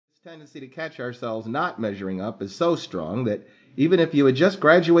tendency to catch ourselves not measuring up is so strong that even if you had just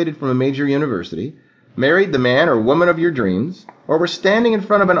graduated from a major university, married the man or woman of your dreams, or were standing in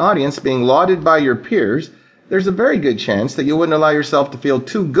front of an audience being lauded by your peers, there's a very good chance that you wouldn't allow yourself to feel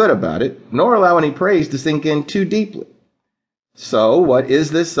too good about it, nor allow any praise to sink in too deeply. So, what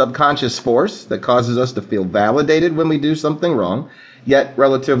is this subconscious force that causes us to feel validated when we do something wrong, yet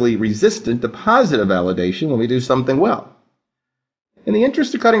relatively resistant to positive validation when we do something well? In the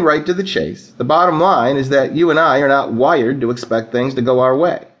interest of cutting right to the chase, the bottom line is that you and I are not wired to expect things to go our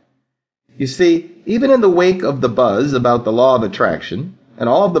way. You see, even in the wake of the buzz about the law of attraction, and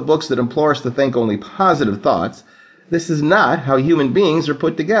all of the books that implore us to think only positive thoughts, this is not how human beings are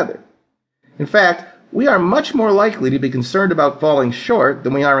put together. In fact, we are much more likely to be concerned about falling short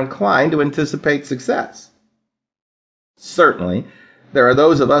than we are inclined to anticipate success. Certainly, there are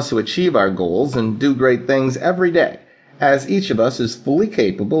those of us who achieve our goals and do great things every day, as each of us is fully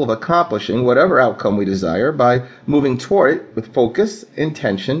capable of accomplishing whatever outcome we desire by moving toward it with focus,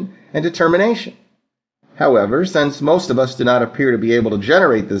 intention, and determination. However, since most of us do not appear to be able to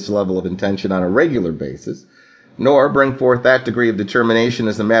generate this level of intention on a regular basis, nor bring forth that degree of determination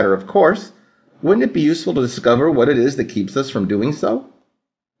as a matter of course, wouldn't it be useful to discover what it is that keeps us from doing so?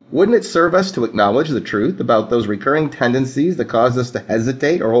 Wouldn't it serve us to acknowledge the truth about those recurring tendencies that cause us to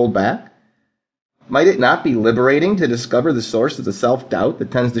hesitate or hold back? Might it not be liberating to discover the source of the self-doubt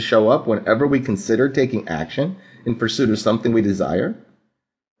that tends to show up whenever we consider taking action in pursuit of something we desire?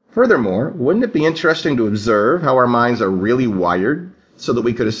 Furthermore, wouldn't it be interesting to observe how our minds are really wired so that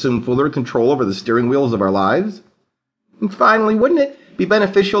we could assume fuller control over the steering wheels of our lives? And finally, wouldn't it be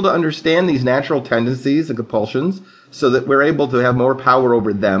beneficial to understand these natural tendencies and compulsions so that we're able to have more power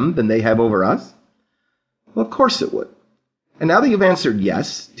over them than they have over us? Well, of course it would. And now that you've answered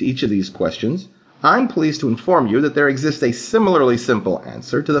yes to each of these questions, I'm pleased to inform you that there exists a similarly simple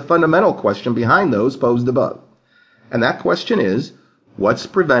answer to the fundamental question behind those posed above. And that question is, what's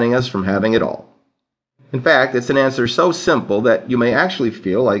preventing us from having it all? In fact, it's an answer so simple that you may actually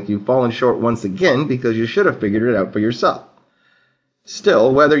feel like you've fallen short once again because you should have figured it out for yourself.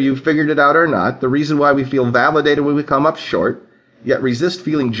 Still, whether you've figured it out or not, the reason why we feel validated when we come up short, yet resist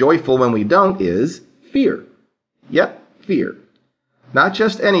feeling joyful when we don't, is fear. Yep, fear. Not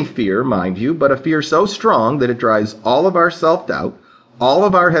just any fear, mind you, but a fear so strong that it drives all of our self-doubt, all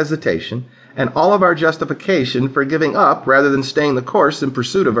of our hesitation, and all of our justification for giving up rather than staying the course in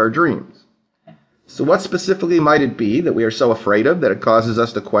pursuit of our dreams. So what specifically might it be that we are so afraid of that it causes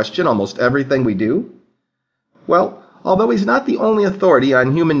us to question almost everything we do? Well, although he's not the only authority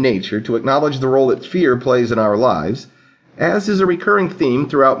on human nature to acknowledge the role that fear plays in our lives, as is a recurring theme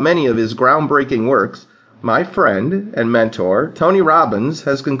throughout many of his groundbreaking works, my friend and mentor, Tony Robbins,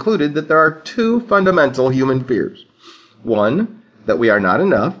 has concluded that there are two fundamental human fears. One, that we are not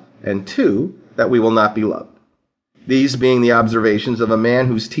enough, and two, that we will not be loved. These being the observations of a man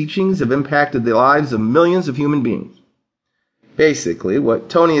whose teachings have impacted the lives of millions of human beings. Basically, what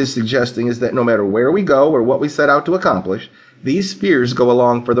Tony is suggesting is that no matter where we go or what we set out to accomplish, these fears go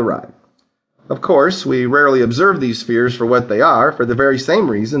along for the ride. Of course, we rarely observe these fears for what they are, for the very same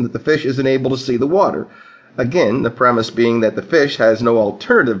reason that the fish isn't able to see the water. Again, the premise being that the fish has no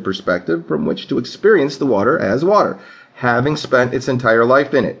alternative perspective from which to experience the water as water, having spent its entire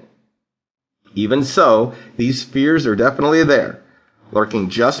life in it. Even so, these fears are definitely there, lurking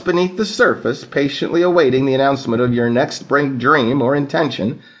just beneath the surface, patiently awaiting the announcement of your next big dream or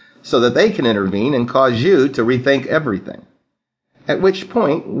intention, so that they can intervene and cause you to rethink everything. At which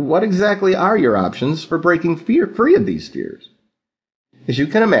point, what exactly are your options for breaking free of these fears? As you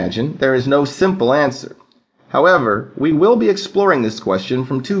can imagine, there is no simple answer. However, we will be exploring this question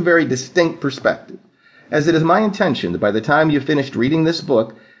from two very distinct perspectives, as it is my intention that by the time you've finished reading this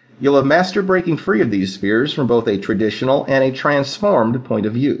book, you'll have mastered breaking free of these fears from both a traditional and a transformed point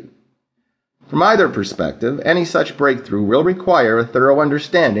of view. From either perspective, any such breakthrough will require a thorough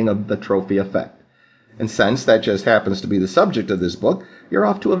understanding of the trophy effect. And since that just happens to be the subject of this book, you're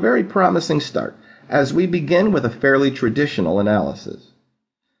off to a very promising start, as we begin with a fairly traditional analysis.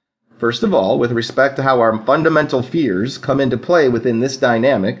 First of all, with respect to how our fundamental fears come into play within this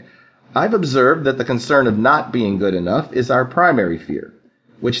dynamic, I've observed that the concern of not being good enough is our primary fear,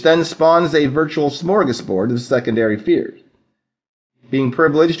 which then spawns a virtual smorgasbord of secondary fears. Being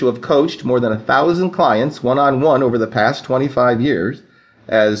privileged to have coached more than 1,000 clients one-on-one over the past 25 years,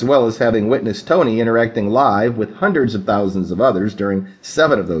 as well as having witnessed Tony interacting live with hundreds of thousands of others during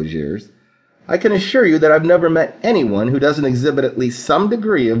 7 of those years, I can assure you that I've never met anyone who doesn't exhibit at least some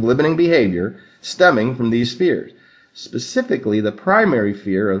degree of limiting behavior stemming from these fears, specifically the primary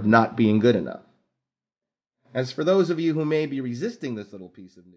fear of not being good enough. As for those of you who may be resisting this little piece of news,